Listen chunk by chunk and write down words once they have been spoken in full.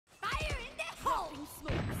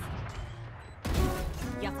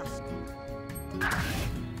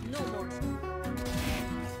No more.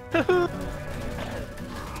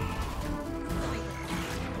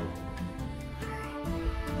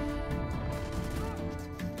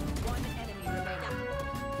 One enemy remaining.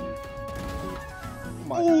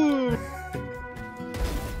 Ooh.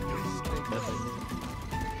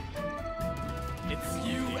 It's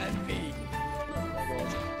you and me.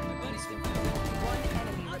 One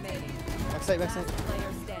enemy remaining. Backside. Last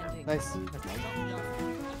player standing. Nice.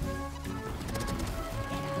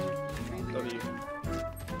 Love you.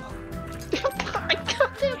 I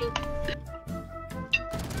got him.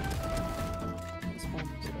 One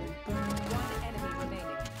enemy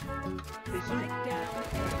remaining. Spike down.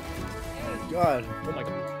 God. Oh my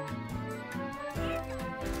god.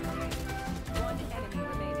 One enemy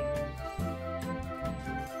remaining.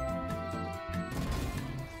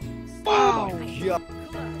 Wow. Yeah.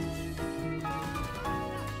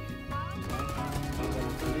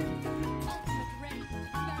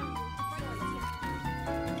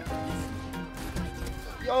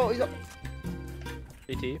 Yo, he's up.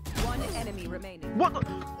 CT. One enemy remaining. What?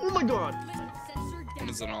 Oh my god. What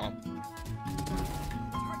is it all?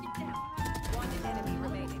 One enemy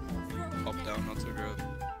remaining. Up, down, not so good.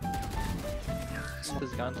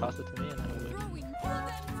 This gun, toss it to me and I will win.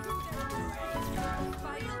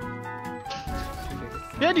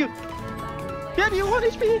 Behind you! Behind you! 1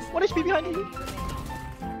 HP! 1 HP behind you!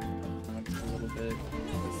 That's a little bit.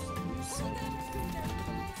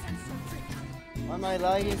 Why am I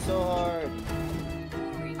lagging so hard?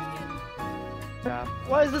 Yeah.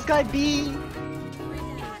 Why is this guy B?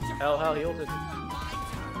 Hell, he ulted.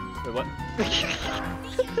 Wait, what?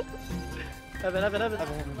 Evan. Player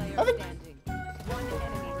standing. One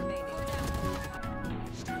enemy remaining.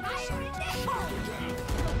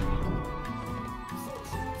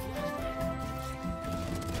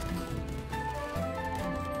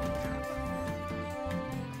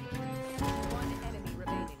 One enemy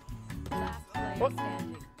remaining. Last player What?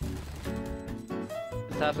 standing.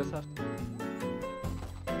 It's half.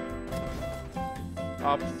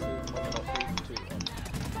 Opposite. 3, 2, 1.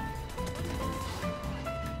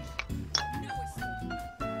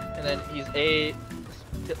 And then he's A.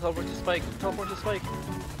 Teleport to Spike. One enemy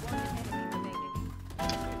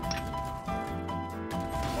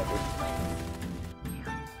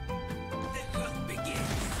remaining.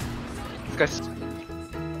 This guy's.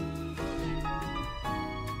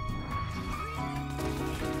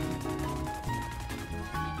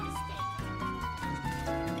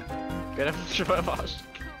 Get him, Shavash.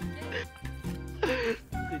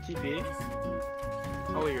 TP.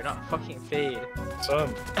 Oh, you're not fucking fade.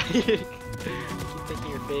 Son. Keep taking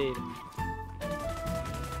your fade.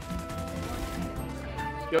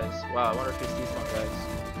 Guys, wow, I wonder if he's T-spawn, guys.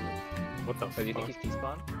 What the Oh, do you think fuck? he's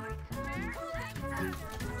T-spawn?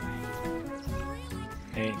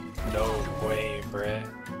 Ain't no way, bruh.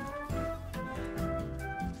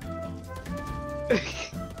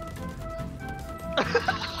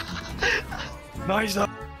 Nice up!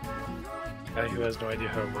 Guy who has no idea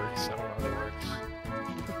how it works. I don't know how that works.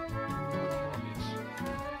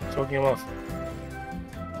 Talking him off.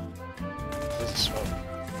 This is smoke.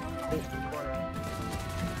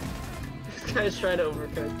 This guy's trying to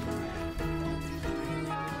overcook.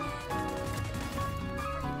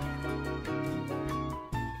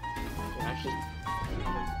 Actually.